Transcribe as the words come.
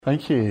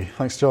Thank you.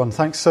 Thanks, John.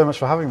 Thanks so much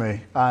for having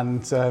me.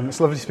 And it's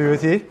lovely to be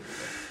with you.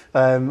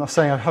 I was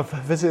saying I have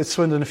visited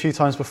Swindon a few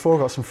times before.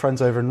 Got some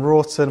friends over in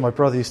Wroughton. My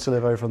brother used to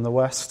live over on the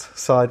west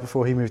side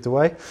before he moved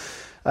away.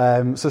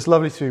 So it's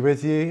lovely to be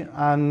with you.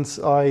 And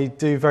I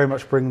do very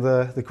much bring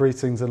the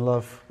greetings and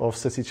love of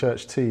City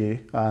Church to you.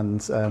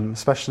 And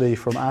especially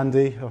from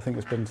Andy, who I think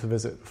has been to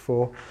visit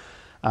before,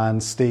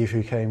 and Steve,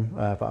 who came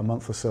about a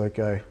month or so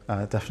ago.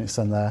 Definitely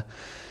send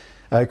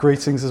their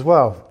greetings as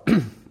well.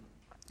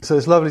 So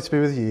it's lovely to be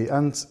with you.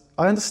 And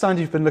I understand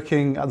you've been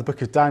looking at the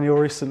book of Daniel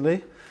recently,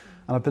 and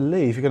I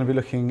believe you're going to be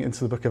looking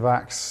into the book of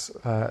Acts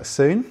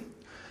soon.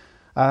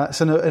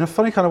 So in a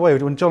funny kind of way,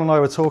 when John and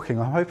I were talking,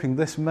 I'm hoping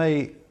this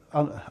may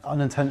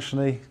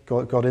unintentionally,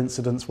 God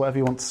incidents, whatever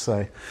you want to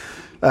say,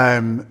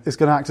 is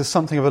going to act as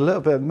something of a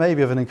little bit,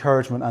 maybe of an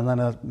encouragement, and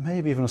then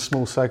maybe even a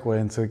small segue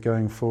into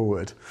going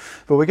forward.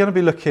 But we're going to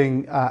be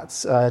looking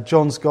at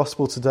John's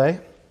Gospel today.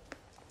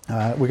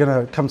 We're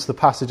going to come to the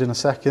passage in a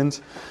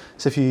second.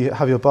 So if you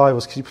have your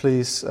Bibles, could you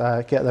please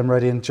get them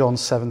ready in John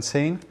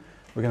 17?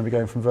 We're going to be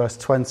going from verse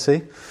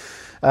 20.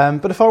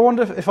 But if I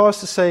was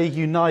to say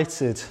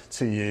united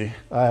to you,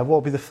 what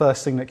would be the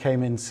first thing that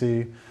came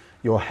into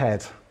your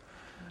head?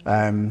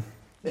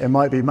 It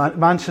might be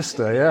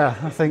Manchester, yeah.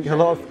 I think a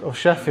lot of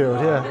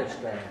Sheffield,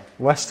 yeah.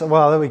 West.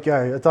 Well, there we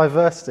go. A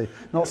diversity,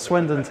 not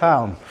Swindon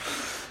town.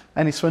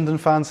 Any Swindon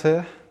fans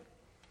here?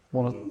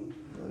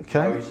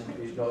 Okay.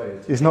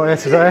 No, He's not here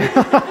today. You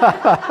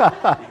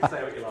can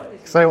say what you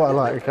like. Say what I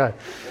like,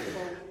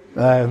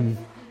 okay.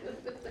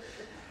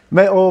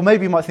 Or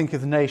maybe you might think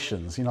of the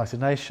nations, United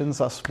Nations.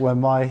 That's where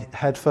my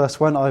head first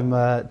went. I'm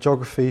a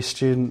geography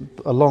student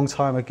a long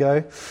time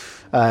ago.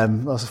 That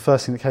was the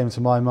first thing that came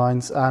to my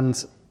mind.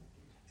 And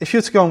if you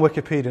were to go on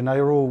Wikipedia, now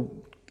you're all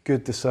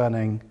good,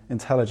 discerning,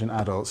 intelligent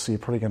adults, so you're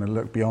probably going to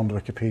look beyond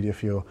Wikipedia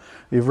for your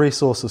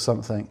resource or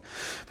something.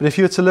 But if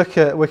you were to look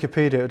at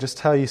Wikipedia, it would just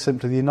tell you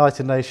simply the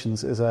United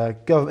Nations is a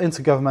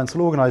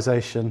intergovernmental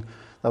organisation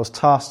that was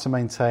tasked to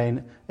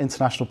maintain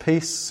international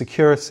peace,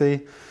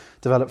 security,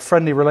 develop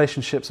friendly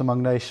relationships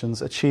among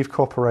nations, achieve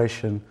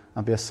cooperation,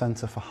 and be a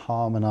centre for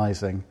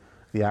harmonising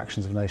the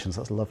actions of nations.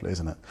 That's lovely,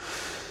 isn't it?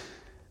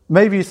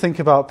 Maybe you think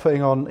about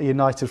putting on a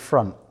united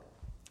front.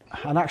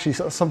 And actually,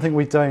 something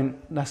we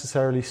don't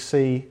necessarily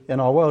see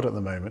in our world at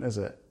the moment, is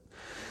it?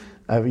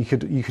 You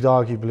could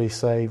arguably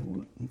say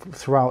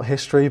throughout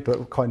history,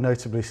 but quite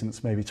notably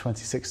since maybe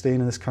 2016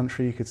 in this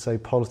country, you could say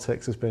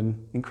politics has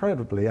been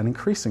incredibly and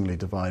increasingly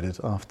divided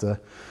after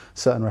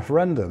certain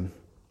referendum.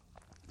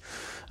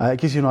 It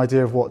gives you an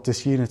idea of what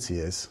disunity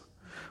is.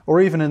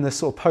 Or even in this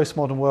sort of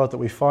postmodern world that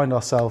we find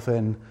ourselves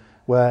in,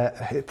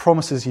 where it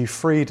promises you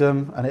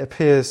freedom and it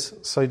appears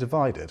so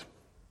divided.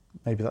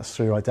 Maybe that's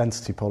through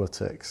identity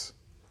politics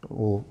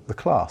or the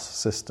class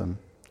system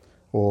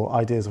or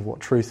ideas of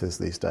what truth is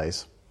these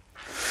days.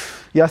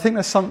 Yeah, I think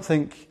there's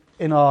something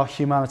in our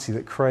humanity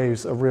that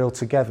craves a real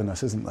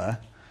togetherness, isn't there?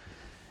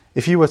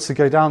 If you were to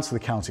go down to the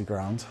county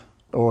ground,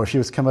 or if you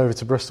were to come over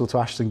to Bristol to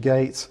Ashton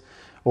Gate,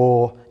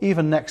 or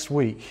even next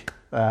week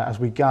as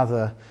we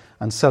gather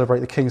and celebrate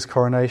the King's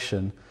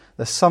coronation,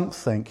 there's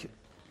something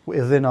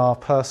within our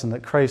person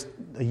that craves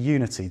a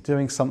unity,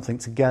 doing something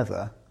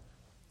together.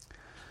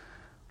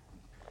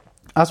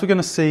 As we're going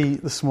to see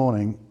this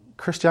morning,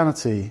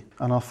 Christianity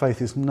and our faith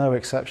is no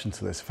exception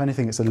to this. If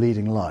anything, it's a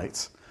leading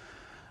light.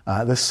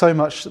 There's so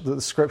much that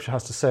the Scripture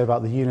has to say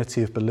about the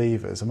unity of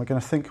believers, and we're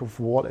going to think of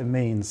what it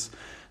means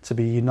to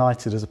be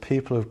united as a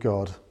people of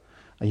God,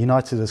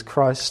 united as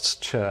Christ's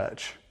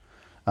church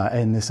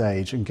in this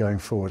age and going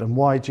forward, and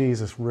why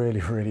Jesus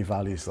really, really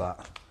values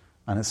that.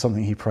 And it's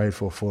something he prayed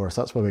for us.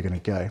 That's where we're going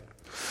to go.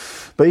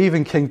 But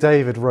even King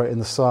David wrote in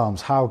the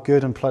Psalms how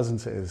good and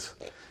pleasant it is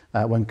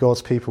when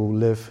God's people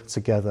live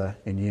together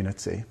in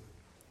unity.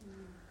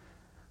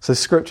 So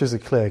scriptures are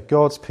clear. For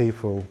God's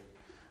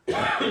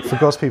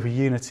people,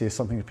 unity is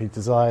something to be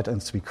desired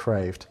and to be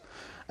craved.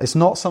 It's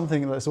not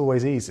something that's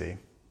always easy,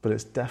 but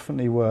it's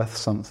definitely worth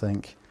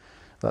something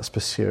that's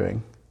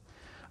pursuing.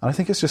 And I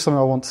think it's just something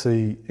I want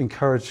to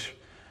encourage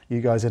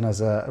you guys in as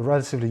a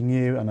relatively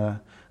new and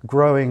a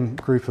growing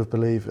group of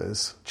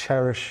believers.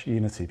 Cherish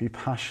unity. Be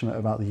passionate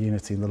about the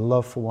unity and the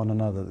love for one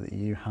another that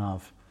you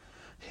have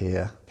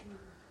here.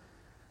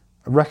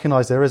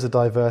 Recognise there is a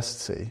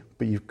diversity,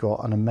 but you've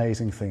got an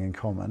amazing thing in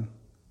common,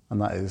 and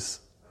that is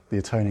the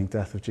atoning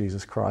death of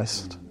Jesus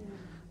Christ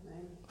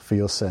for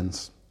your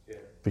sins,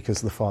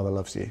 because the Father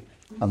loves you.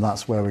 And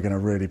that's where we're going to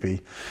really be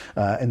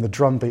in the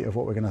drumbeat of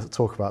what we're going to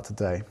talk about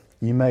today.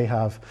 You may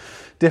have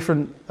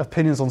different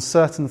opinions on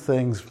certain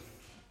things,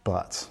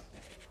 but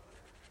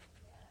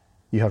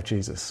you have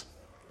Jesus.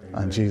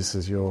 Amen. And Jesus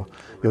is your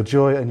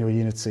joy and your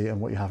unity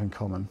and what you have in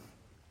common.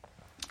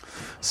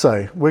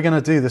 So we're going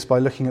to do this by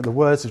looking at the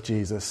words of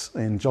Jesus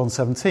in John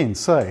 17.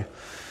 So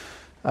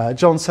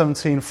John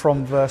 17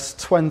 from verse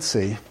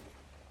 20,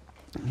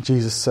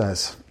 Jesus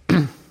says,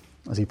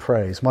 as he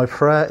prays, "My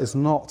prayer is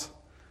not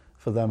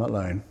for them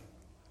alone.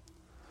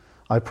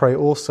 I pray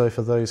also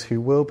for those who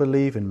will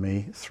believe in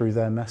me through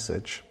their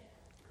message,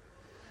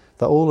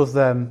 that all of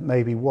them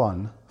may be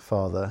one,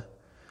 Father,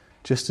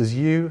 just as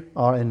you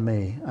are in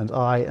me and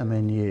I am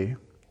in you.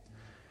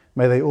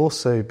 May they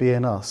also be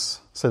in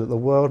us, so that the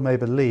world may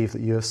believe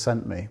that you have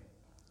sent me.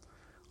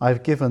 I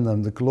have given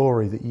them the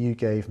glory that you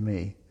gave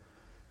me,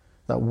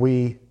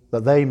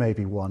 that they may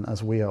be one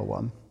as we are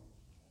one.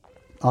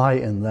 I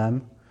in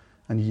them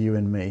and you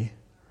in me,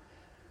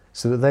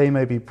 so that they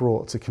may be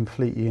brought to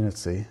complete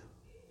unity.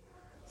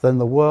 Then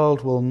the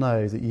world will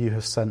know that you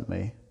have sent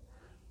me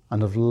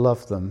and have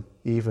loved them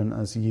even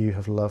as you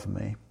have loved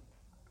me.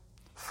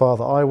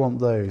 Father, I want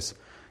those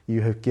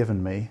you have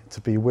given me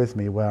to be with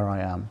me where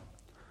I am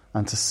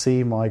and to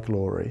see my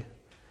glory,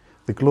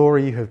 the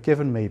glory you have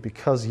given me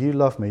because you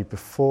loved me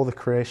before the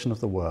creation of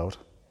the world.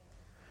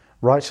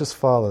 Righteous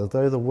Father,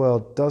 though the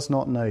world does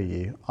not know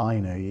you, I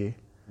know you,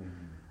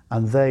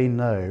 and they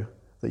know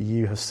that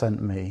you have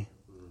sent me.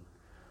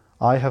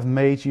 I have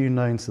made you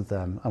known to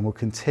them and will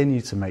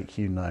continue to make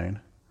you known,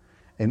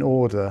 in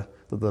order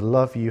that the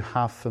love you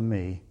have for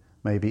me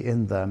may be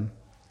in them,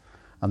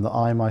 and that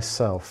I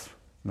myself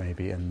may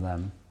be in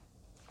them.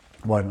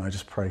 Why don't I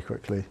just pray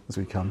quickly as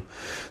we come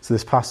to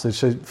this passage.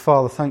 So,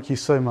 Father, thank you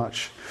so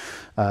much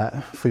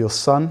for your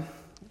Son.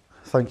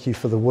 Thank you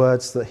for the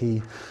words that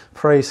he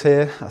prays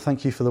here. I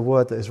thank you for the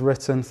word that is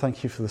written.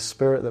 Thank you for the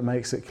Spirit that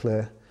makes it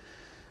clear.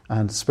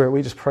 And Spirit,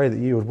 we just pray that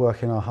you would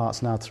work in our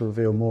hearts now to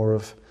reveal more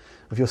of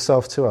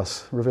yourself to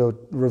us.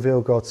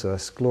 Reveal God to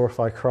us.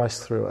 Glorify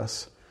Christ through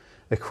us.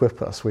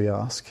 Equip us, we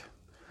ask.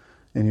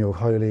 In your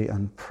holy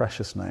and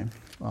precious name.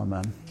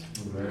 Amen.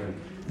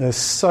 Amen. There's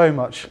so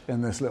much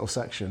in this little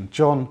section.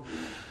 John,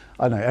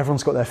 I know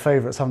everyone's got their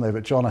favourites, haven't they?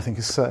 But John, I think,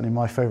 is certainly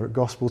my favourite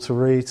gospel to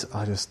read.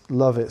 I just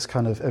love its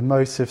kind of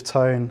emotive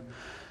tone,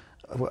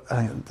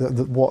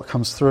 what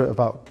comes through it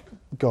about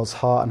God's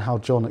heart and how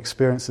John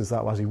experiences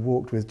that as he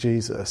walked with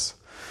Jesus.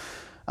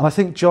 And I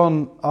think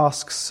John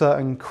asks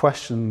certain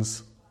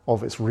questions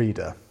of its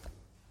reader.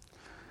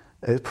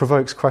 It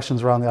provokes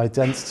questions around the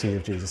identity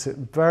of Jesus. It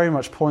very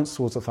much points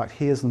towards the fact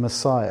he is the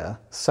Messiah,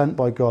 sent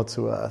by God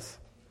to earth.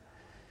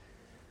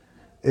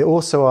 It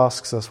also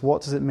asks us,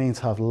 what does it mean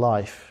to have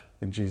life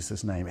in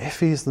Jesus' name? If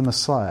he's the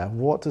Messiah,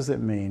 what does it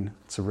mean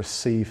to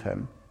receive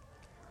him?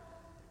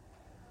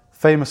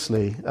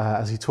 Famously,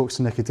 as he talks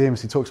to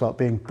Nicodemus, he talks about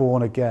being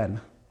born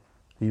again.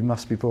 You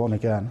must be born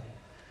again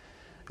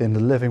in the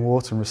living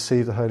water and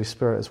receive the Holy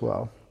Spirit as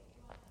well.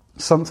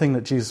 Something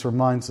that Jesus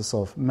reminds us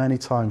of many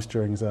times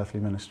during his earthly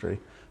ministry: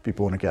 be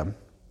born again.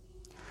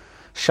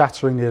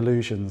 Shattering the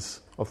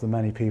illusions of the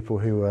many people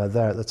who were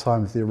there at the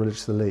time of the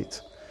religious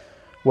elite,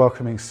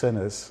 welcoming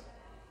sinners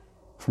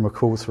from a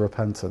call to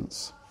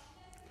repentance.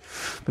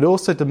 But it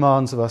also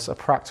demands of us a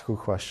practical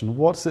question.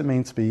 What does it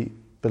mean to be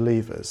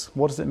believers?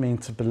 What does it mean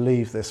to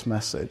believe this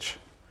message?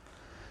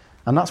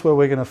 And that's where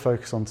we're going to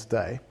focus on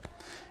today.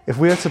 If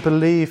we are to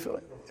believe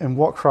in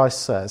what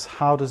Christ says,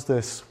 how does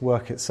this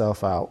work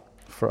itself out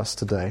for us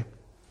today?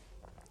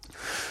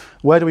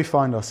 Where do we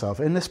find ourselves?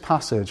 In this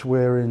passage,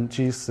 we're in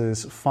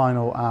Jesus'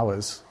 final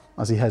hours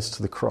as he heads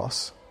to the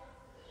cross.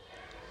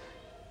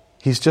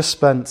 He's just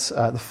spent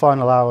the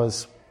final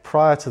hours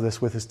prior to this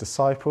with his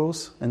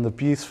disciples in the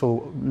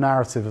beautiful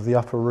narrative of the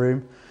upper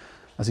room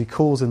as he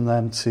calls on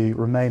them to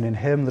remain in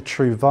him, the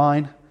true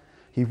vine.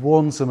 He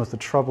warns them of the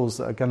troubles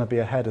that are going to be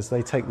ahead as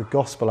they take the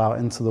gospel out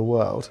into the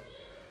world,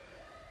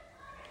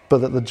 but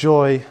that the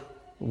joy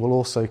will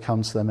also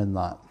come to them in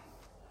that.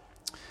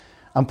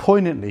 And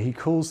poignantly, he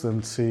calls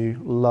them to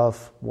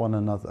love one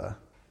another.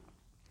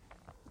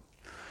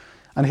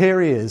 And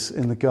here he is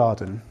in the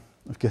Garden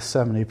of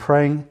Gethsemane,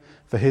 praying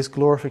for his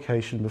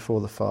glorification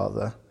before the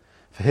Father,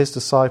 for his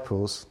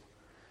disciples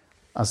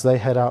as they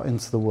head out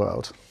into the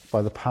world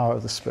by the power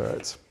of the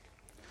Spirit.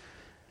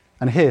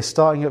 And here,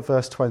 starting at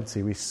verse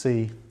 20, we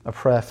see a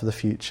prayer for the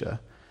future.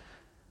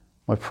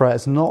 My prayer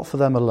is not for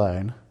them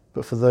alone,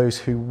 but for those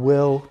who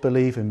will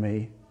believe in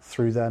me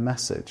through their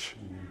message.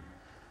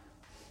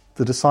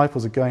 The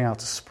disciples are going out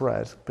to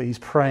spread, but he's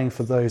praying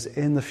for those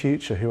in the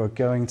future who are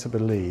going to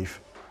believe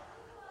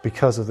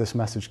because of this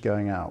message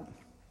going out.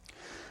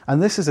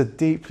 And this is a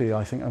deeply,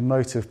 I think,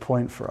 emotive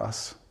point for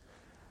us,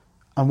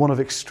 and one of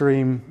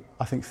extreme,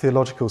 I think,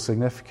 theological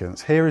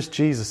significance. Here is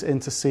Jesus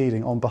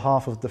interceding on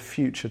behalf of the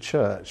future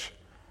church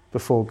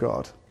before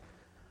God,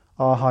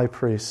 our high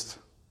priest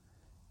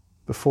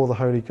before the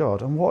holy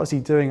God. And what is he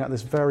doing at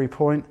this very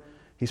point?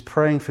 He's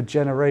praying for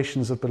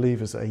generations of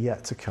believers that are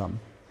yet to come,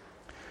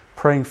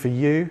 praying for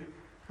you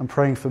and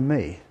praying for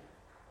me.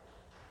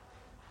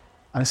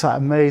 And it's that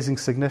amazing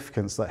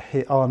significance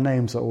that our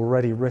names are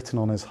already written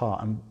on his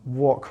heart. And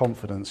what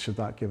confidence should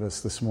that give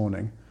us this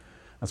morning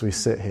as we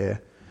sit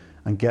here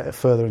and get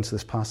further into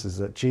this passage,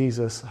 that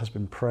Jesus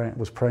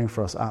was praying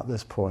for us at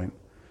this point.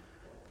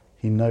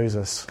 He knows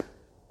us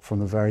from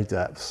the very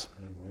depths.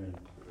 Amen.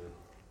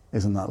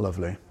 Isn't that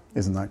lovely?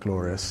 Isn't that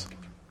glorious?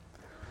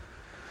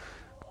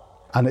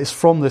 And it's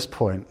from this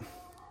point,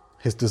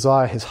 his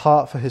desire, his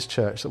heart for his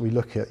church, that we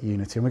look at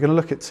unity. And we're going to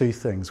look at two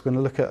things. We're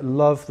going to look at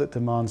love that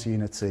demands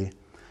unity, and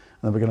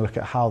then we're going to look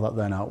at how that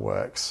then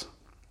outworks.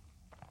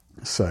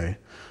 So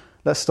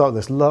let's start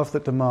with this. Love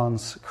that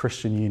demands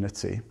Christian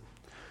unity.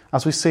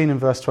 As we've seen in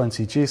verse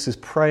 20, Jesus is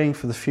praying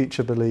for the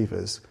future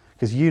believers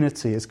because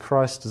unity is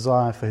Christ's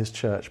desire for his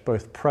church,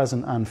 both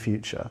present and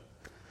future.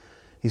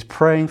 He's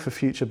praying for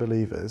future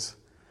believers,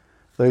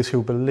 those who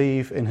will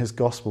believe in his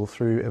gospel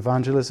through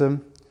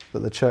evangelism that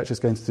the church is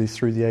going to do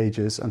through the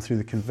ages and through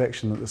the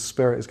conviction that the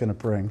Spirit is going to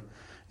bring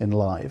in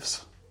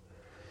lives.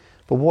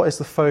 But what is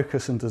the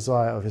focus and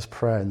desire of his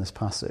prayer in this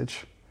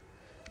passage?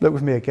 Look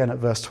with me again at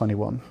verse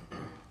 21.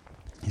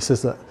 He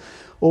says that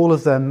all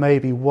of them may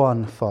be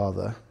one,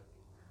 Father,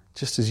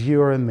 just as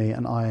you are in me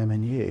and I am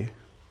in you.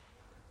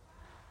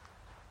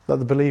 That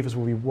the believers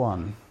will be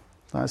one.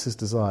 That's his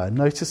desire.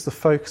 Notice the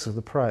focus of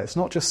the prayer. It's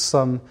not just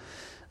some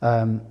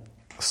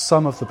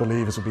of the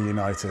believers will be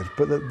united,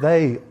 but that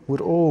they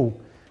would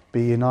all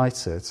be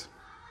united.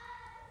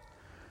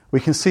 We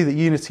can see that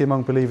unity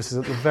among believers is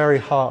at the very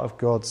heart of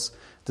God's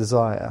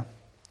desire.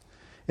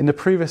 In the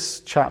previous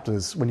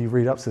chapters, when you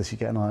read up to this, you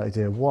get an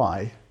idea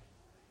why.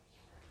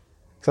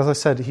 Because as I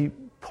said, he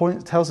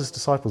tells his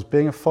disciples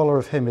being a follower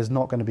of him is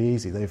not going to be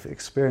easy. They've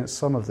experienced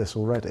some of this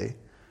already.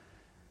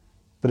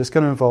 But it's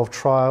going to involve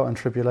trial and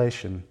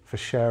tribulation for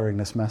sharing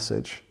this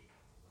message.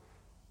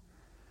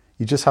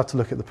 You just have to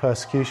look at the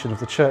persecution of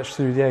the church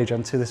through the age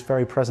and to this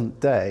very present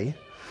day,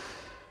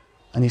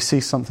 and you see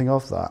something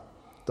of that.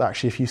 That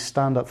actually, if you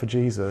stand up for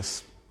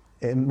Jesus,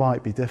 it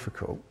might be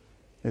difficult.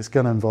 It's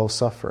going to involve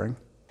suffering.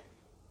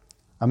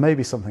 And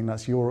maybe something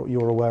that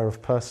you're aware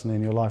of personally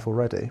in your life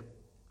already.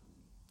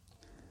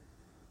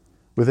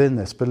 Within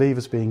this,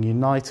 believers being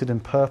united in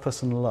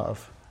purpose and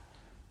love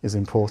is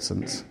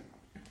important.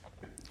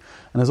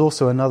 And there's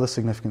also another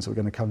significance that we're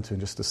going to come to in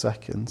just a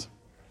second.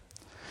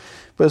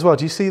 But as well,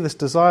 do you see this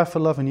desire for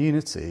love and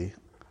unity?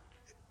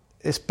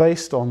 It's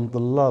based on the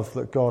love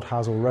that God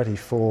has already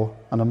for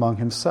and among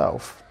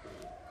himself.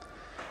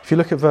 If you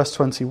look at verse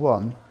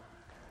 21,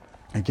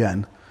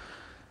 again,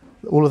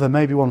 all of them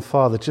may be one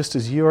Father, just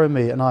as you are in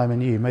me and I am in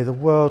you. May the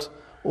world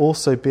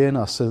also be in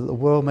us, so that the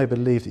world may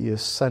believe that you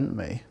have sent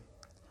me.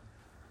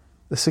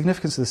 The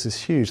significance of this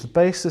is huge. The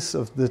basis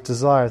of the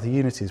desire of the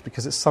unity is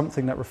because it's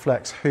something that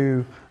reflects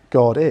who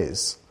God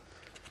is.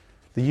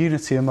 The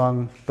unity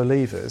among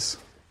believers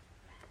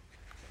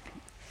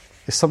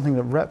is something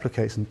that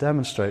replicates and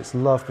demonstrates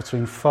love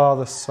between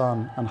Father,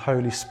 Son, and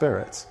Holy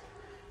Spirit.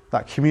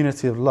 That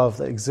community of love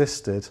that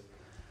existed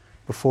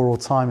before all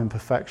time in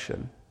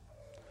perfection.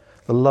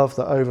 The love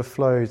that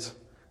overflowed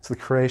to the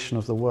creation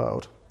of the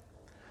world.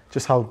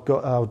 Just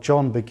how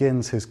John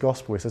begins his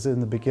gospel. He says, in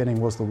the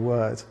beginning was the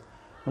Word.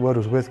 The Word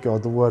was with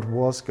God. The Word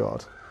was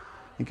God.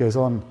 He goes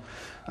on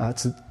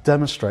to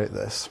demonstrate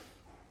this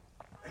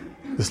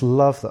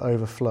love that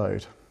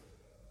overflowed.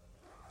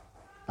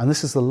 And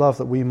this is the love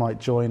that we might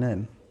join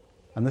in.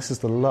 And this is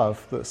the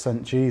love that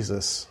sent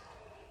Jesus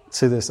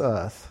to this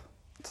earth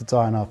to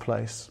die in our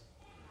place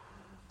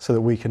so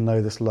that we can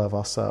know this love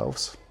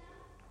ourselves.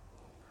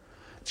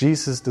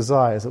 Jesus'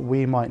 desire is that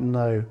we might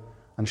know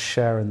and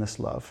share in this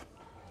love.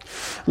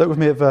 Look with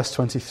me at verse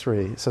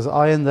 23. It says,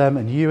 I in them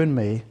and you in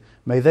me,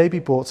 may they be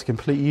brought to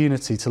complete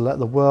unity to let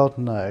the world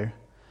know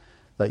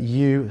that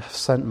you have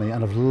sent me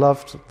and have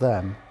loved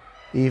them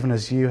even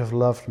as you have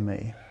loved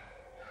me.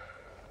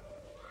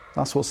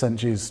 That's what sent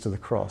Jesus to the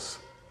cross.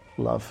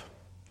 Love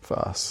for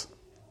us.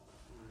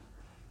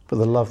 But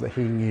the love that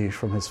he knew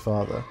from his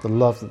Father. The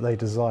love that they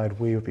desired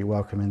we would be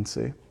welcome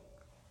into.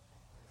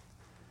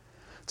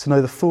 To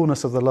know the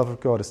fullness of the love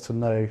of God is to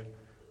know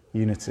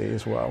unity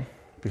as well.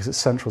 Because it's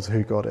central to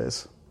who God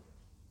is.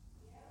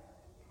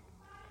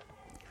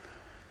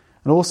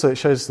 And also it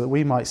shows us that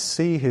we might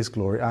see his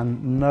glory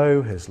and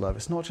know his love.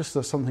 It's not just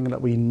something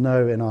that we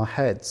know in our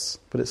heads,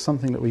 but it's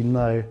something that we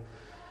know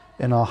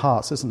in our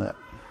hearts, isn't it?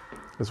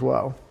 As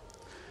well.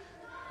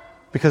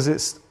 Because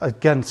it's,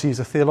 again, to use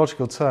a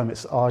theological term,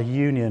 it's our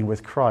union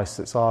with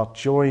Christ. It's our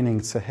joining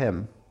to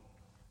him.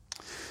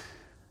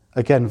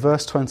 Again,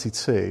 verse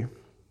 22,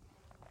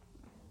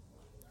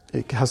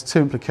 it has two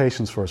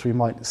implications for us. We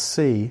might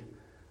see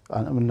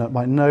and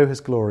might know his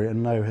glory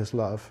and know his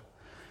love.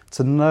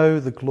 To know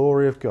the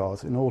glory of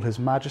God in all his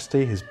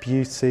majesty, his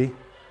beauty,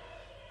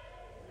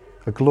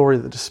 a glory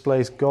that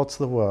displays God to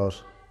the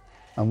world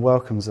and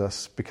welcomes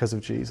us because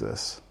of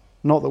Jesus.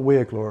 Not that we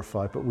are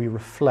glorified, but we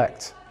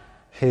reflect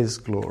his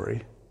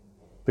glory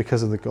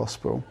because of the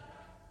gospel.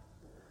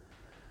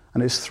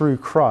 And it's through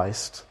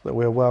Christ that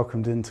we are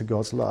welcomed into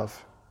God's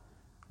love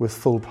with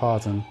full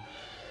pardon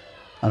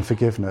and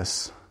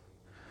forgiveness.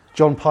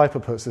 John Piper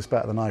puts this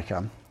better than I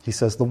can. He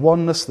says, the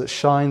oneness that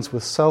shines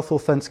with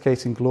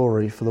self-authenticating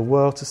glory for the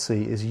world to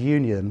see is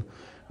union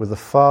with the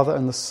Father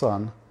and the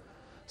Son,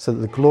 so that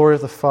the glory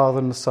of the Father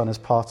and the Son is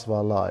part of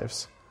our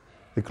lives.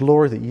 The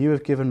glory that you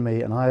have given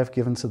me and I have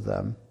given to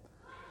them,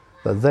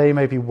 that they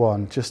may be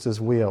one just as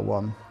we are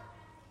one.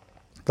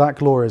 That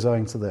glory is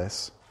owing to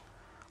this.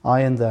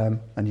 I in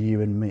them and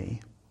you in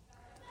me.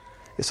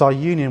 It's our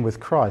union with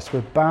Christ. We're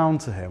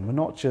bound to him. We're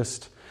not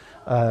just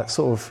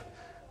sort of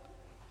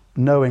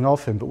knowing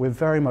of him, but we're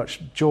very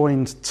much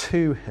joined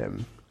to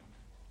him.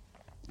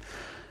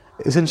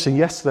 It was interesting,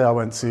 yesterday I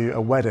went to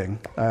a wedding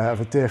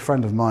of a dear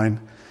friend of mine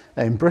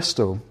in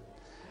Bristol,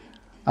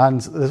 And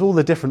there's all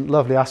the different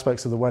lovely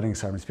aspects of the wedding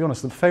ceremony. To be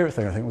honest, the favourite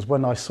thing I think was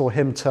when I saw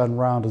him turn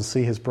round and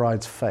see his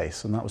bride's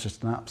face, and that was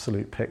just an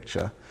absolute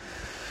picture.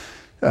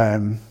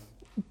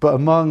 But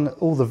among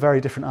all the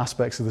very different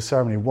aspects of the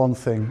ceremony, one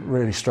thing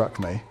really struck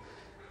me,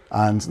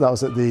 and that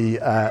was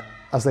that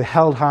as they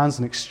held hands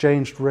and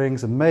exchanged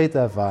rings and made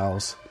their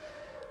vows,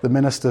 the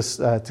minister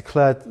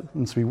declared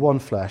them to be one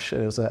flesh.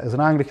 It was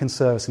an Anglican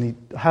service, and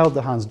he held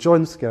their hands,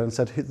 joined them together, and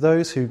said,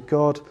 "Those who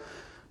God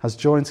has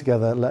joined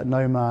together, let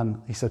no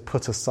man," he said,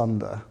 "put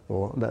asunder,"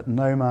 or "let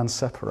no man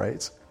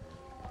separate."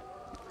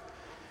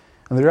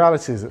 And the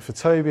reality is that for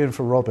Toby and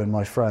for Robin,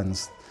 my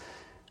friends,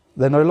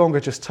 they're no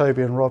longer just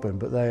Toby and Robin,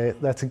 but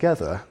they're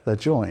together, they're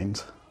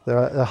joined, they're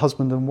a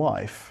husband and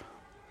wife.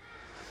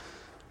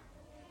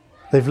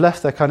 They've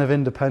left their kind of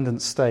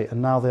independent state,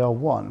 and now they are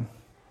one.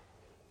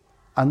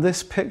 And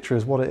this picture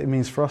is what it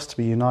means for us to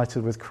be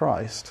united with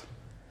Christ.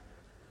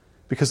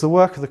 Because the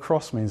work of the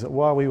cross means that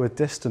while we were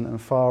distant and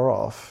far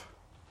off,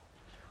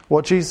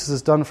 what Jesus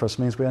has done for us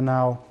means we are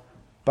now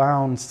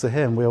bound to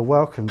him, we are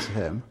welcome to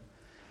him.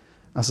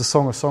 As the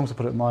Song of Songs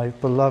put it, "My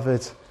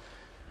beloved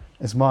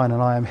is mine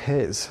and I am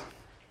his."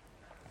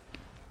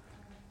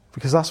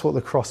 Because that's what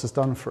the cross has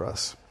done for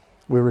us.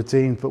 We're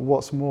redeemed, but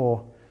what's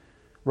more,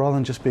 rather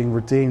than just being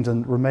redeemed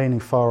and remaining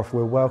far off,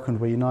 we're welcomed,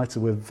 we're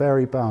united, we're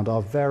very bound.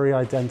 Our very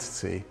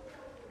identity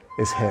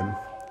is him.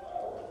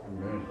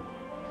 Amen.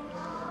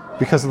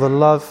 Because of the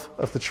love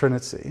of the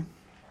Trinity,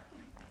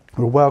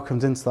 we're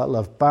welcomed into that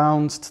love,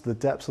 bound to the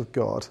depths of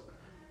God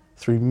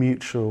through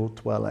mutual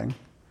dwelling,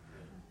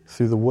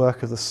 through the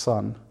work of the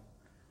Son,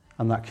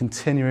 and that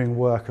continuing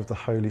work of the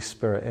Holy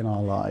Spirit in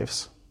our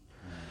lives.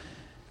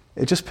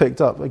 It just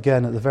picked up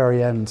again at the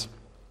very end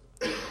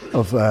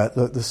of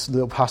this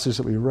little passage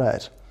that we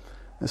read.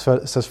 It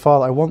says,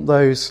 "Father, I want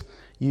those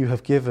you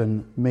have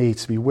given me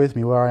to be with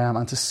me where I am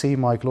and to see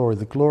my glory,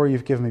 the glory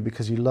you've given me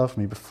because you loved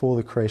me before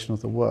the creation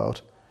of the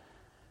world."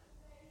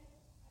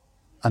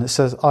 And it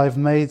says,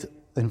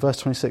 in verse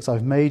 26,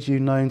 "I've made you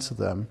known to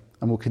them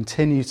and will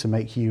continue to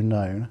make you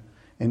known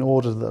in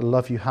order that the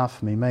love you have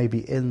for me may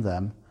be in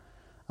them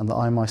and that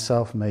I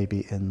myself may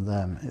be in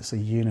them." It's a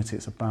unity,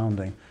 it's a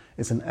bounding.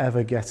 It's an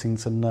ever getting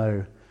to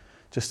know,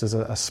 just as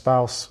a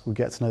spouse would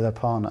get to know their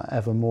partner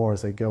ever more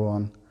as they go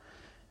on.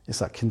 It's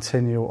that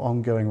continual,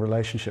 ongoing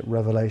relationship,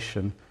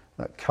 revelation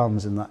that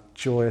comes in that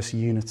joyous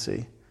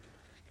unity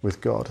with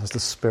God as the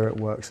Spirit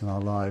works in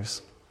our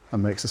lives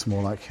and makes us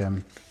more like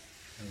him.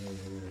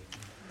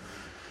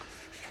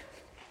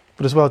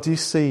 But as well, do you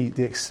see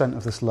the extent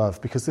of this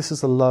love? Because this is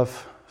the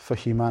love for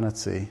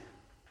humanity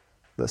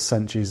that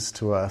sent Jesus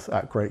to earth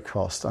at great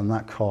cost, and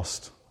that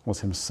cost was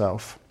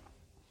himself.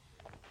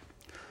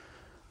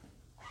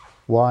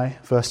 Why?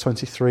 Verse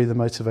 23, the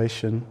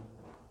motivation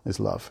is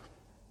love.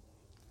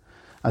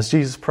 As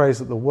Jesus prays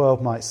that the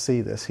world might see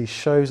this, he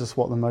shows us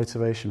what the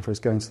motivation for his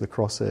going to the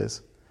cross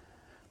is.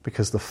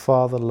 Because the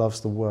Father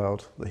loves the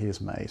world that he has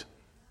made.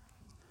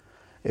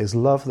 It is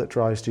love that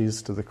drives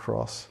Jesus to the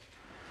cross.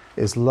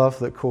 It is love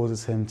that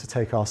causes him to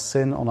take our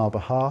sin on our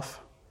behalf.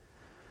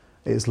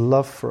 It is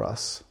love for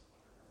us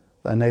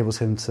that enables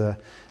him to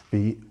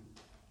be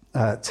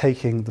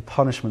taking the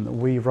punishment that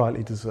we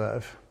rightly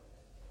deserve.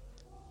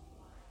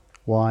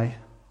 Why?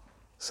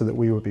 So that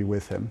we would be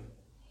with him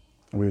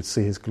and we would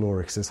see his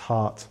glory, because his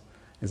heart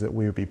is that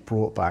we would be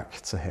brought back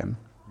to him.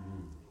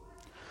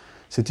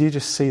 So do you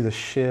just see the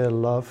sheer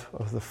love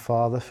of the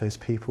Father for his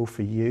people,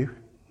 for you?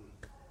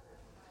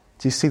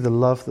 Do you see the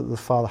love that the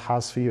Father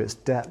has for you, its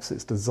depth,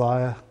 its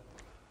desire?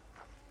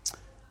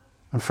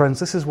 And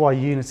friends, this is why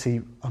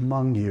unity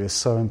among you is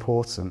so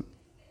important.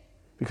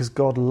 Because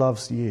God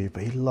loves you,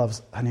 but he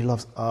loves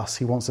us.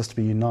 He wants us to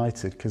be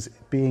united, because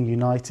being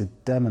united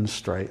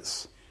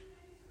demonstrates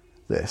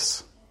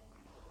this.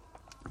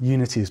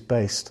 Unity is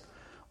based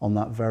on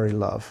that very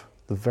love,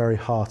 the very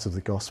heart of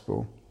the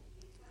gospel.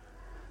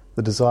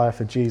 The desire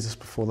for Jesus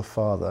before the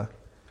Father,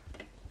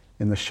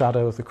 in the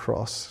shadow of the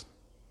cross,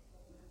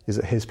 is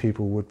that his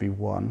people would be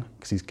one,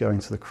 because he's going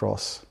to the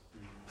cross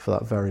for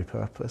that very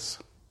purpose,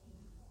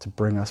 to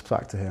bring us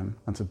back to him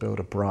and to build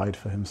a bride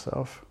for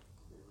himself.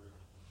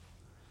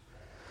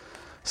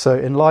 So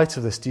in light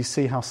of this, do you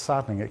see how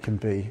saddening it can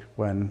be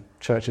when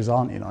churches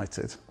aren't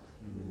united?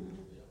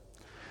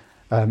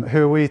 Who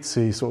are we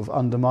to sort of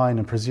undermine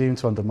and presume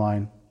to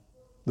undermine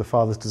the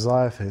Father's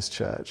desire for his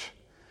church?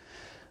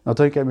 Now,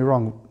 don't get me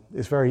wrong,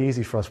 it's very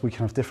easy for us. We can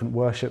have different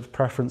worship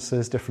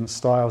preferences, different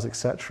styles,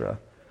 etc.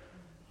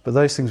 But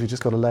those things we've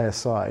just got to lay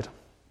aside.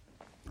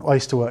 I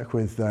used to work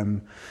with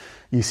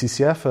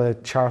UCCF, a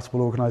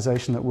charitable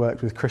organisation that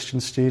worked with Christian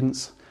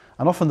students.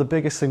 And often the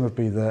biggest thing would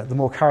be the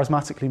more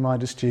charismatically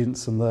minded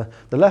students and the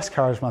less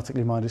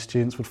charismatically minded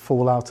students would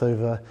fall out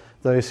over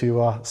those who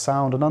are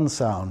sound and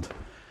unsound.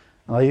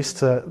 And I used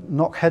to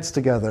knock heads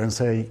together and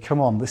say, come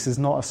on, this is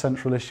not a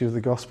central issue of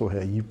the gospel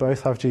here. You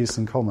both have Jesus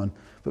in common,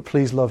 but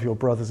please love your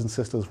brothers and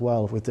sisters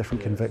well with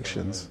different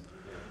convictions.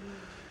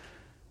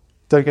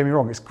 Don't get me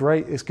wrong, it's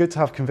great, it's good to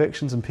have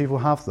convictions, and people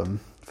have them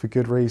for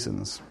good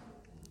reasons.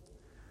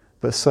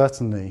 But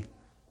certainly,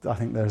 I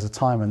think there's a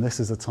time, and this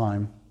is a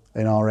time,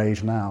 in our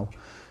age now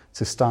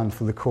to stand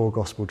for the core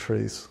gospel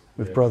truths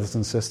with brothers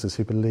and sisters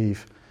who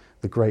believe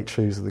the great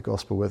truths of the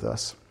gospel with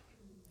us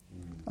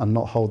and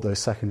not hold those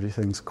secondary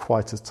things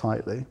quite as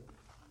tightly.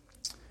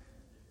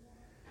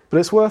 But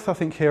it's worth, I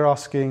think, here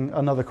asking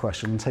another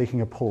question and taking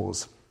a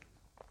pause.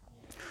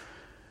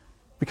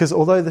 Because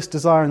although this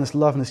desire and this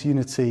love and this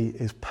unity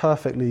is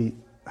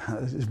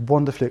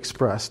wonderfully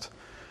expressed,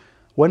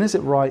 when is it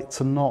right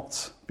to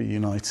not be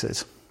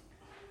united?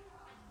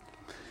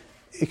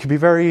 It can be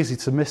very easy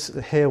to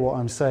mishear what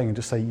I'm saying and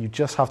just say you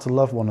just have to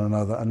love one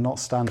another and not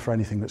stand for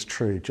anything that's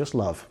true. Just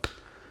love.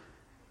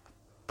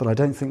 But I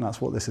don't think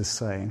that's what this is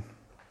saying.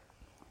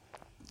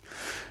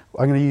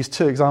 I'm going to use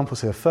two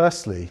examples here.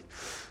 Firstly,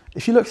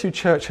 if you look through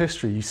church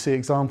history, you see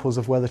examples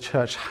of where the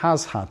church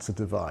has had to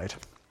divide.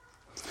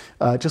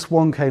 Just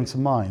one came to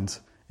mind.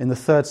 In the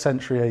 3rd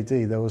century AD,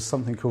 there was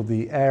something called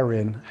the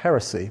Arian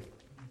heresy.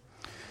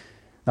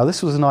 Now,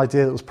 this was an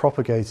idea that was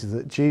propagated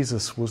that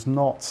Jesus was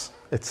not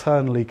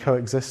eternally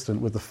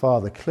coexistent with the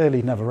Father.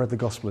 Clearly, never read the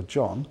Gospel of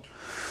John.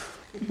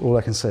 All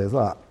I can say is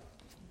that.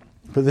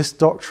 But this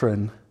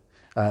doctrine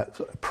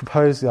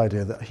proposed the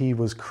idea that he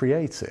was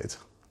created.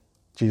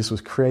 Jesus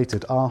was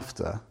created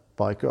after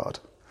by God.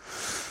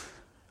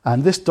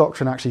 And this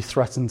doctrine actually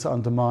threatened to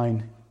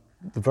undermine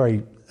the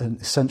very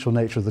essential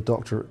nature of the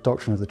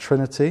doctrine of the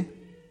Trinity,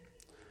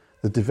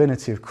 the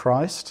divinity of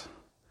Christ,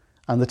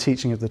 and the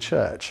teaching of the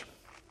church.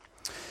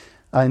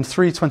 In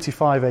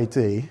 325 AD,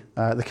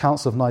 the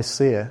Council of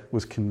Nicaea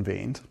was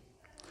convened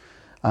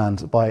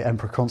and by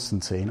Emperor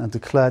Constantine and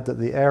declared that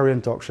the Arian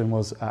doctrine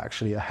was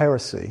actually a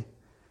heresy.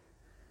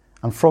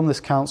 And from this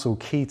council,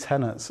 key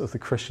tenets of the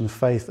Christian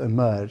faith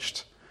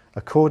emerged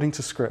according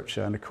to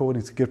Scripture and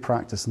according to good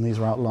practice, and these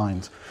are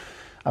outlined.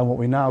 And what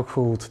we now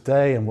call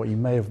today, and what you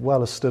may have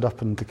well stood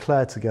up and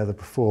declared together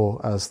before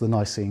as the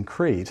Nicene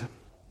Creed,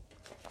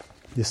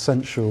 the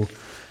essential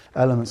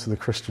elements of the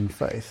Christian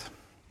faith.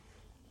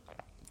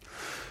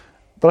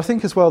 But I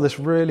think as well this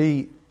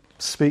really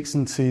speaks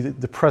into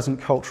the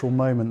present cultural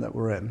moment that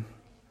we're in.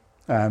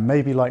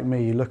 Maybe like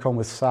me, you look on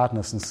with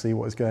sadness and see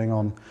what is going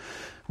on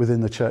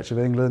within the Church of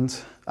England,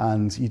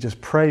 and you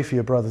just pray for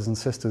your brothers and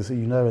sisters that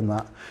you know in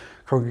that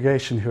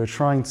congregation who are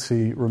trying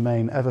to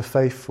remain ever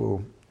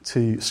faithful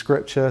to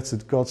Scripture, to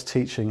God's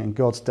teaching and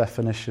God's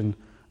definition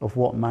of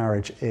what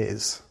marriage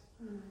is.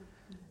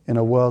 In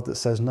a world that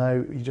says,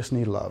 no, you just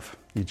need love.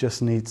 You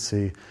just need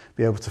to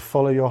be able to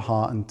follow your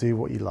heart and do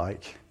what you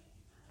like.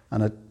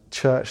 And a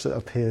church that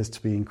appears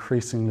to be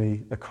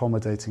increasingly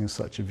accommodating of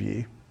such a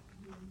view.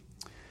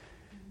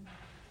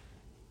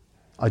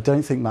 I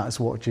don't think that is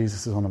what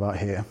Jesus is on about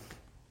here.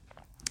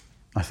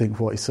 I think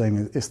what he's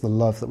saying is the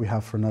love that we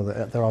have for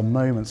another. There are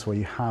moments where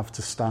you have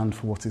to stand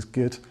for what is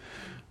good,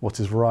 what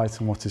is right,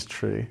 and what is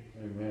true.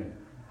 Amen.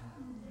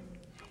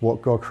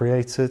 What God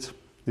created,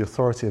 the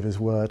authority of his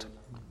word,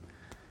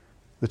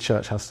 the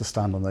church has to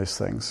stand on those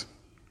things.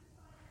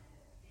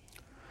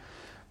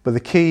 But the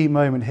key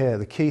moment here,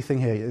 the key thing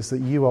here is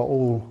that you are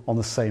all on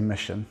the same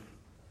mission.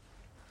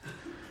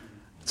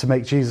 To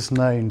make Jesus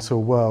known to a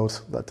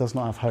world that does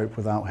not have hope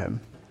without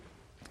him.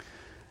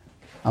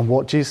 And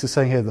what Jesus is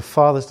saying here, the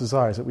Father's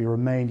desire is that we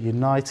remain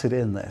united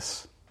in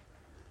this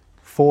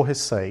for his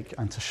sake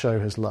and to show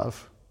his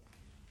love.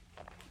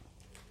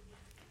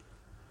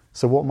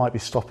 So what might be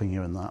stopping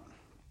you in that?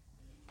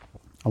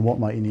 And what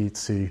might you need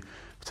to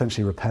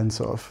potentially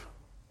repent of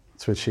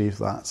to achieve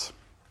that?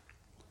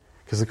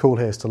 Because the call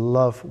here is to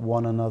love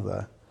one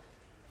another,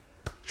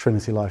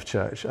 Trinity Life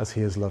Church, as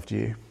he has loved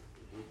you.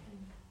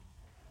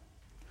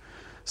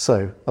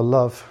 So, the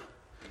love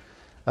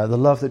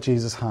that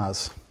Jesus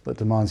has that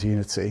demands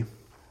unity.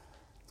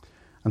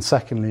 And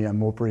secondly, and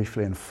more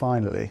briefly and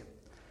finally,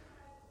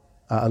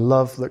 a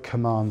love that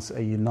commands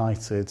a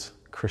united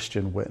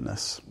Christian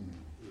witness.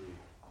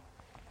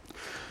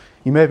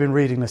 You may have been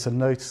reading this and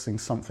noticing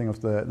something of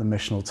the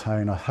missional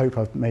tone. I hope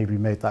I've maybe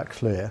made that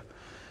clear.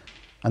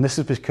 And this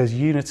is because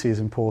unity is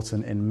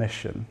important in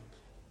mission.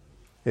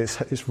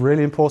 It's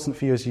really important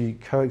for you as you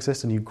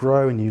coexist and you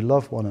grow and you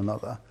love one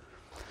another.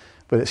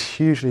 But it's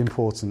hugely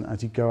important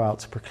as you go out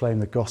to proclaim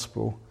the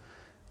gospel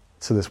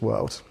to this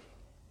world.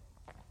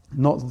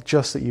 Not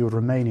just that you would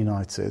remain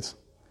united,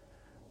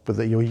 but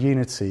that your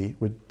unity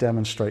would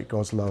demonstrate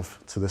God's love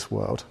to this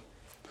world.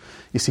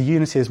 You see,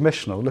 unity is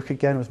missional. Look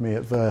again with me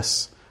at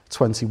verse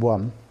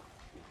 21.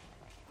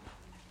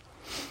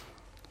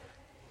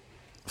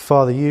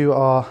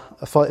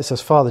 It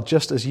says, Father,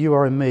 just as you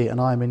are in me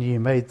and I am in you,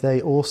 may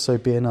they also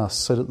be in us,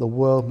 so that the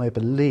world may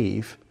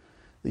believe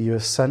that you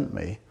have sent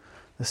me.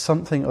 There's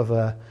something of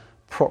a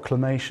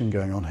proclamation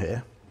going on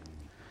here.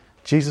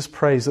 Jesus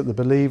prays that the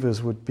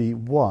believers would be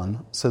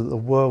one, so that the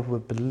world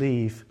would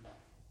believe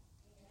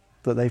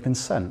that they've been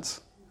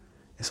sent.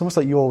 It's almost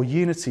like your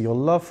unity, your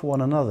love for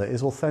one another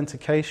is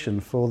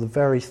authentication for the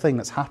very thing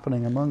that's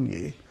happening among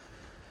you.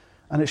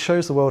 And it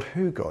shows the world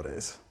who God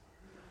is.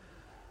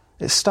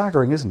 It's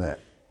staggering, isn't it?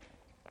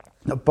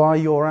 That by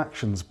your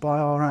actions, by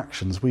our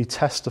actions, we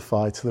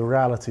testify to the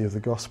reality of the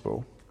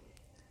gospel.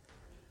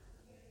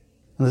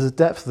 And there's a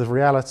depth of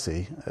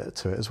reality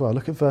to it as well.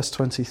 Look at verse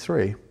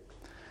 23. When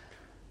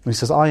he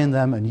says, I in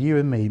them and you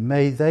in me,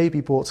 may they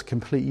be brought to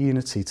complete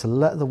unity, to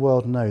let the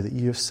world know that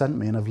you have sent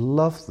me and have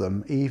loved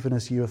them even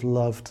as you have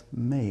loved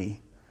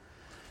me.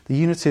 The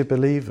unity of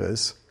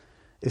believers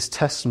is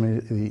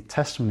testimony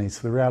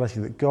to the reality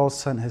that God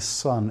sent his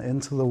Son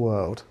into the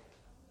world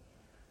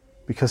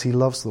because he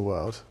loves the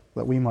world,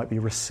 that we might be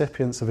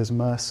recipients of his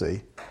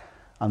mercy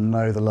and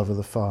know the love of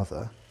the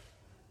Father.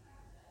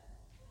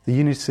 The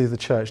unity of the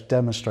church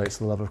demonstrates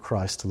the love of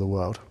Christ to the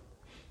world.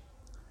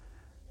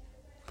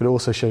 But it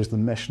also shows the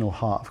missional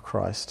heart of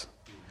Christ.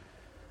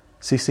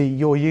 So you see,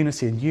 your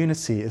unity, and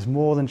unity is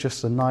more than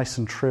just a nice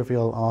and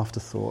trivial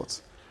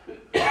afterthought,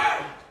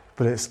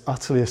 but it's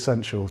utterly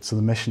essential to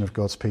the mission of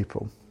God's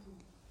people.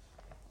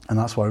 And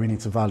that's why we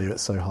need to value it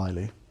so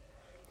highly.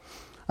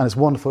 And it's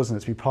wonderful, isn't it,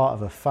 to be part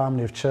of a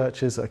family of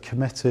churches that are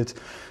committed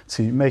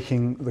to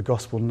making the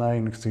gospel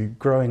known, to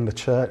growing the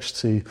church,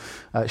 to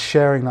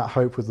sharing that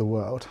hope with the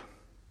world.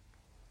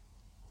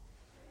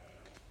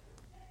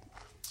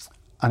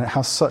 And it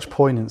has such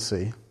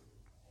poignancy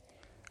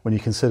when you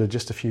consider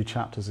just a few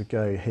chapters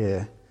ago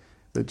here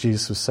that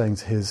Jesus was saying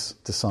to his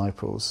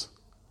disciples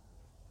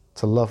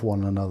to love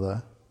one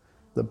another,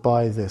 that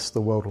by this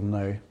the world will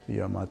know that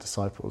you are my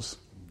disciples.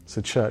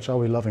 So church, are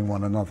we loving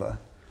one another?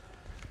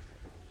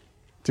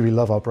 Do we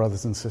love our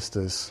brothers and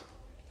sisters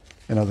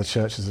in other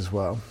churches as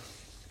well?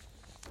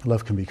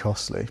 Love can be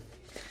costly.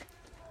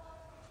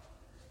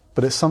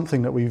 But it's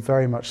something that we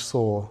very much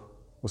saw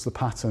was the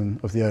pattern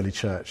of the early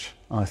church.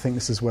 And I think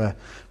this is where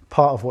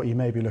part of what you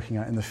may be looking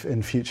at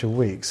in future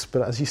weeks.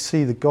 But as you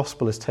see the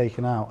gospel is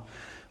taken out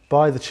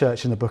by the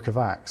church in the book of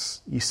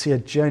Acts, you see a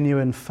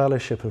genuine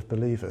fellowship of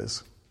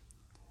believers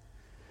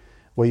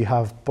where you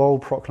have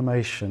bold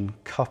proclamation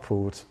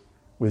coupled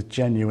with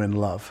genuine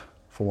love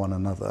for one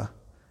another.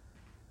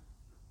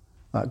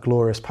 That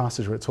glorious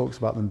passage where it talks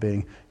about them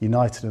being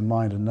united in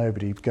mind and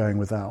nobody going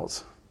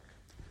without.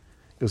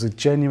 It was a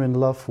genuine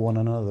love for one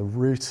another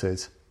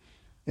rooted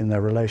in their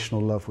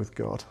relational love with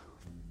God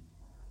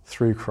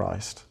through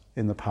Christ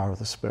in the power of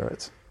the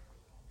Spirit.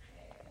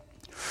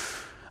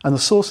 And the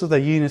source of their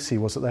unity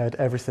was that they had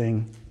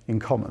everything in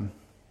common.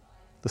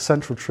 The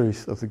central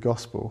truth of the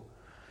gospel,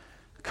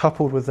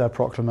 coupled with their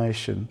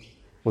proclamation,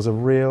 was a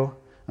real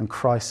and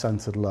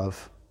Christ-centered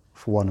love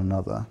for one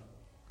another.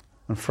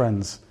 And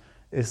friends,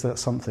 is that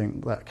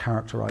something that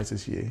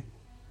characterizes you?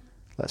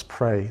 Let's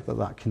pray that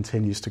that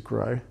continues to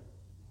grow.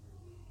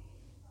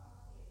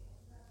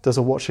 Does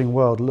a watching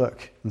world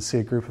look and see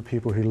a group of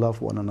people who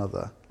love one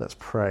another? Let's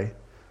pray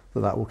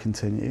that that will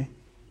continue.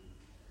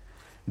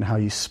 In how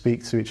you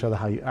speak to each other,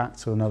 how you act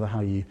to another, how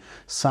you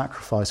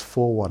sacrifice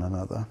for one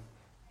another.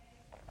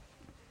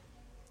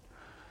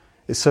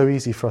 It's so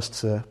easy for us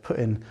to put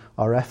in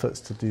our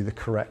efforts to do the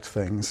correct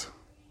things.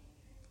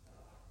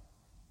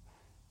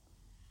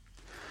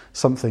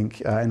 Something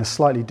in a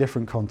slightly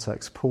different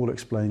context, Paul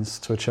explains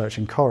to a church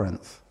in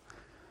Corinth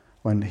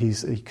when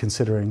he's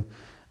considering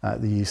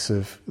the use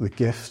of the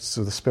gifts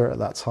of the Spirit at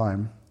that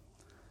time.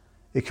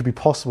 It could be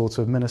possible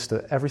to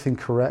administer everything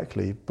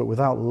correctly, but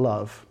without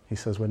love, he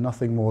says, we're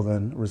nothing more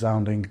than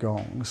resounding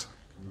gongs.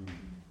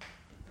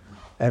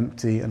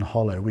 Empty and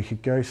hollow. We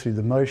could go through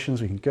the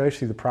motions, we can go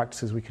through the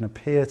practices, we can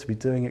appear to be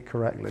doing it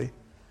correctly,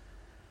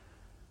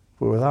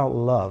 but without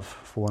love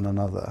for one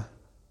another,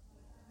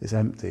 it's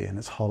empty and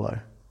it's hollow.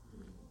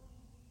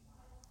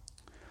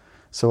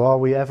 So are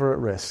we ever at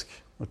risk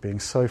of being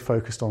so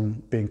focused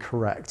on being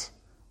correct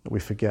that we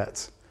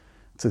forget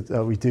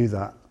we do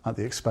that at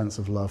the expense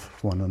of love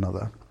for one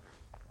another?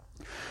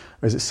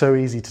 Or is it so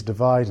easy to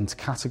divide and to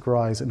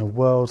categorize in a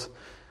world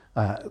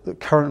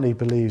that currently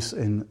believes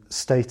in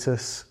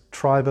status,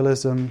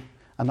 tribalism,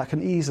 and that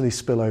can easily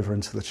spill over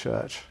into the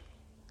church?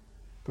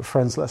 But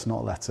friends, let's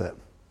not let it.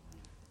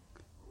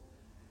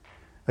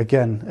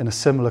 Again, in a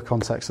similar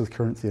context to the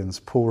Corinthians,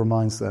 Paul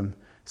reminds them,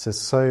 says,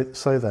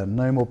 so then,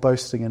 no more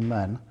boasting in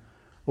men.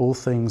 All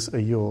things are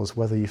yours,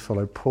 whether you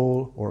follow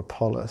Paul or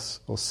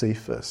Apollos or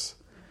Cephas,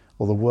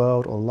 or the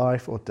world or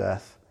life or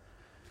death,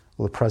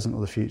 or the present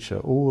or the future.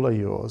 All are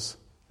yours,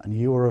 and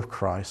you are of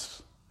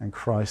Christ, and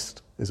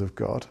Christ is of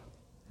God.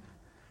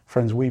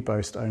 Friends, we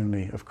boast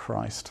only of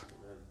Christ,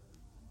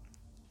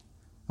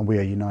 and we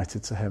are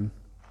united to him.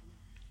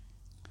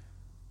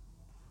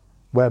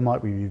 Where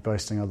might we be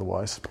boasting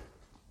otherwise?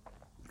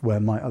 Where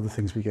might other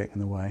things be getting in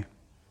the way?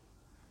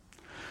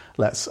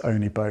 Let's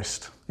only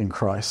boast in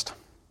Christ.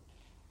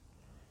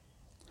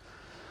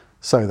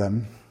 So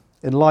then,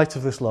 in light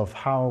of this love,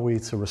 how are we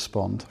to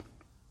respond?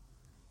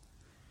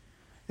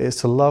 It is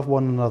to love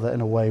one another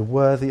in a way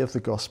worthy of the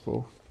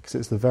gospel, because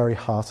it's the very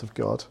heart of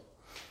God,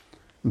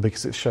 and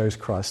because it shows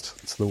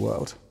Christ to the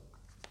world.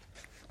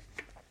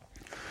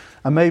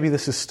 And maybe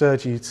this has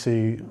stirred you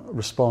to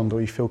respond, or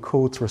you feel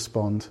called to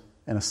respond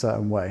in a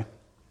certain way.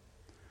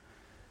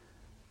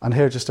 And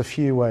here are just a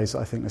few ways that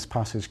I think this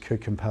passage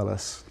could compel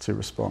us to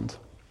respond.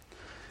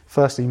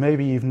 Firstly,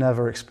 maybe you've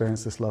never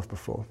experienced this love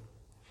before,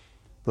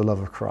 the love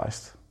of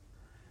Christ.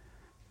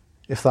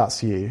 If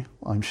that's you,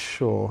 I'm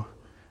sure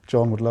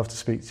John would love to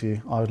speak to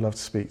you. I would love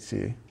to speak to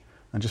you.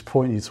 And just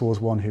point you towards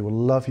one who will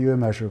love you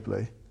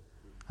immeasurably.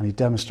 And he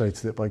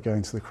demonstrated it by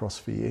going to the cross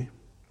for you.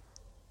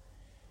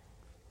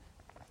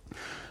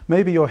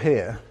 Maybe you're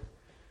here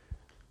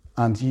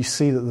and you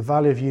see that the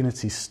value of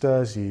unity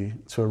stirs you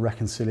to a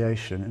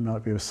reconciliation. It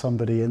might be with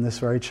somebody in this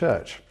very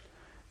church.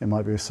 It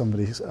might be with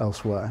somebody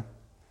elsewhere.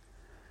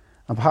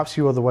 And perhaps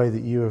you are the way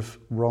that you have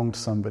wronged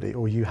somebody,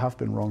 or you have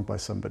been wronged by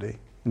somebody,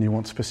 and you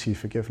want to pursue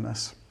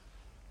forgiveness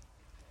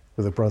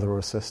with a brother or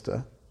a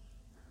sister.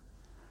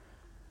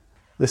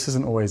 This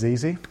isn't always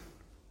easy,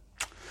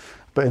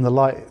 but in the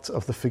light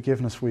of the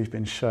forgiveness we've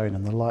been shown,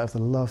 in the light of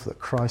the love that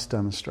Christ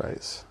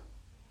demonstrates,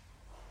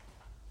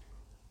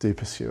 do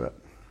pursue it.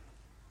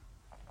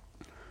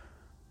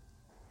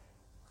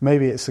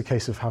 Maybe it's a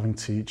case of having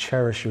to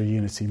cherish your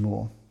unity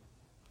more,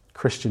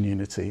 Christian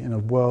unity, in a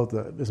world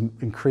that is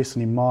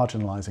increasingly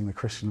marginalising the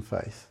Christian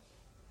faith,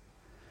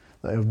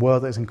 a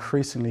world that is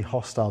increasingly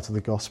hostile to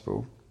the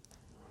gospel.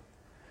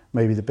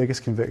 Maybe the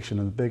biggest conviction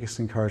and the biggest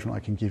encouragement I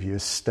can give you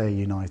is stay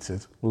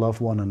united, love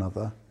one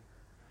another,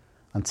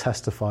 and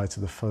testify to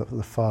the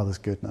Father's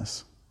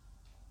goodness.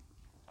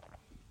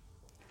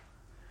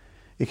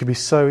 It can be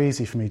so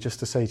easy for me just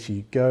to say to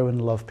you, go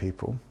and love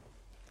people.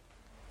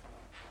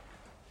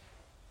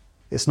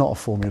 It's not a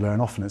formula,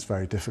 and often it's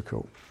very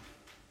difficult.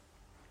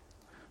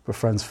 But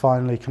friends,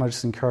 finally, can I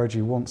just encourage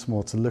you once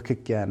more to look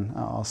again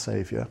at our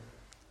Saviour.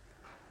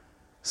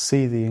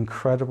 See the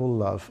incredible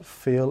love,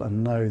 feel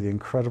and know the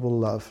incredible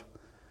love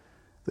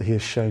that he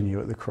has shown you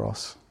at the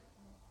cross,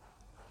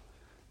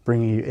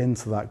 bringing you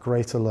into that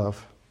greater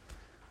love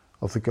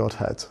of the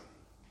Godhead,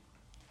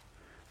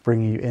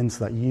 bringing you into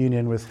that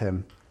union with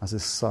him as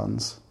his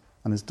sons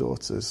and his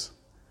daughters,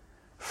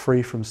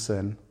 free from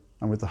sin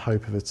and with the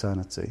hope of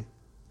eternity.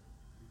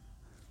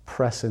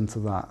 Press into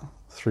that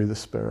through the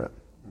Spirit.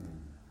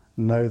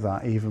 Know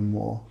that even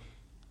more,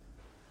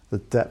 the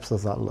depth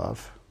of that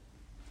love.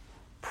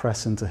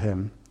 Press into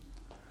him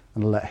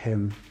and let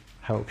him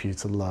help you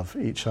to love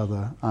each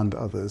other and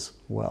others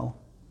well.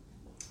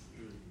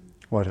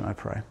 Why don't I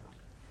pray?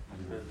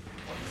 Amen.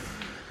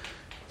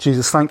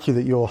 Jesus, thank you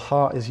that your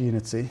heart is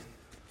unity.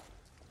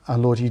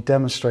 And Lord, you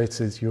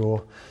demonstrated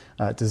your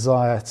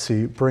desire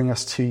to bring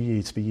us to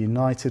you, to be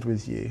united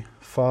with you,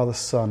 Father,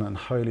 Son, and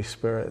Holy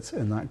Spirit,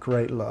 in that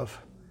great love.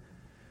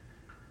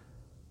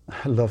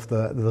 Love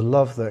the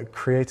love that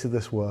created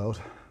this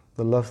world,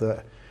 the love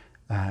that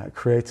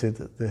created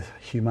the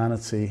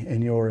humanity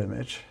in your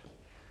image,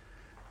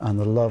 and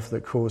the love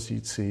that caused you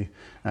to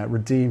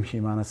redeem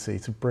humanity,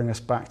 to bring us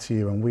back to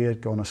you when we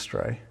had gone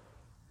astray.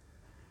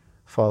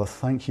 Father,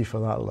 thank you for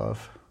that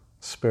love.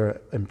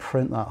 Spirit,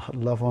 imprint that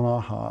love on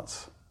our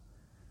hearts.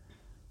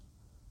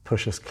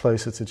 Push us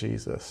closer to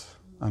Jesus.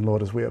 And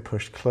Lord, as we are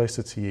pushed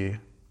closer to you,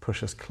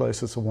 push us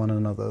closer to one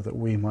another that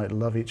we might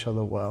love each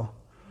other well.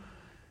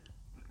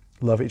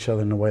 Love each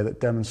other in a way that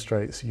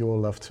demonstrates your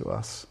love to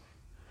us.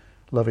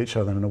 Love each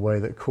other in a way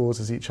that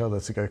causes each other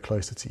to go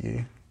closer to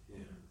you. Yeah.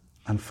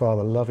 And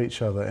Father, love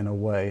each other in a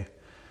way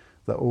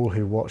that all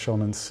who watch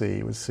on and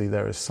see would see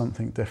there is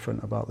something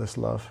different about this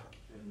love.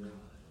 Amen.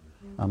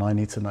 And I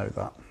need to know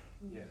that.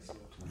 Yes.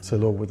 So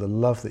Lord, with the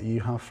love that you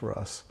have for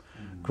us,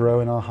 grow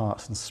in our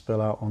hearts and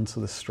spill out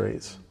onto the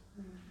streets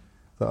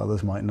that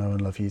others might know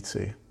and love you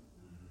too.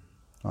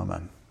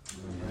 Amen.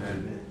 Amen.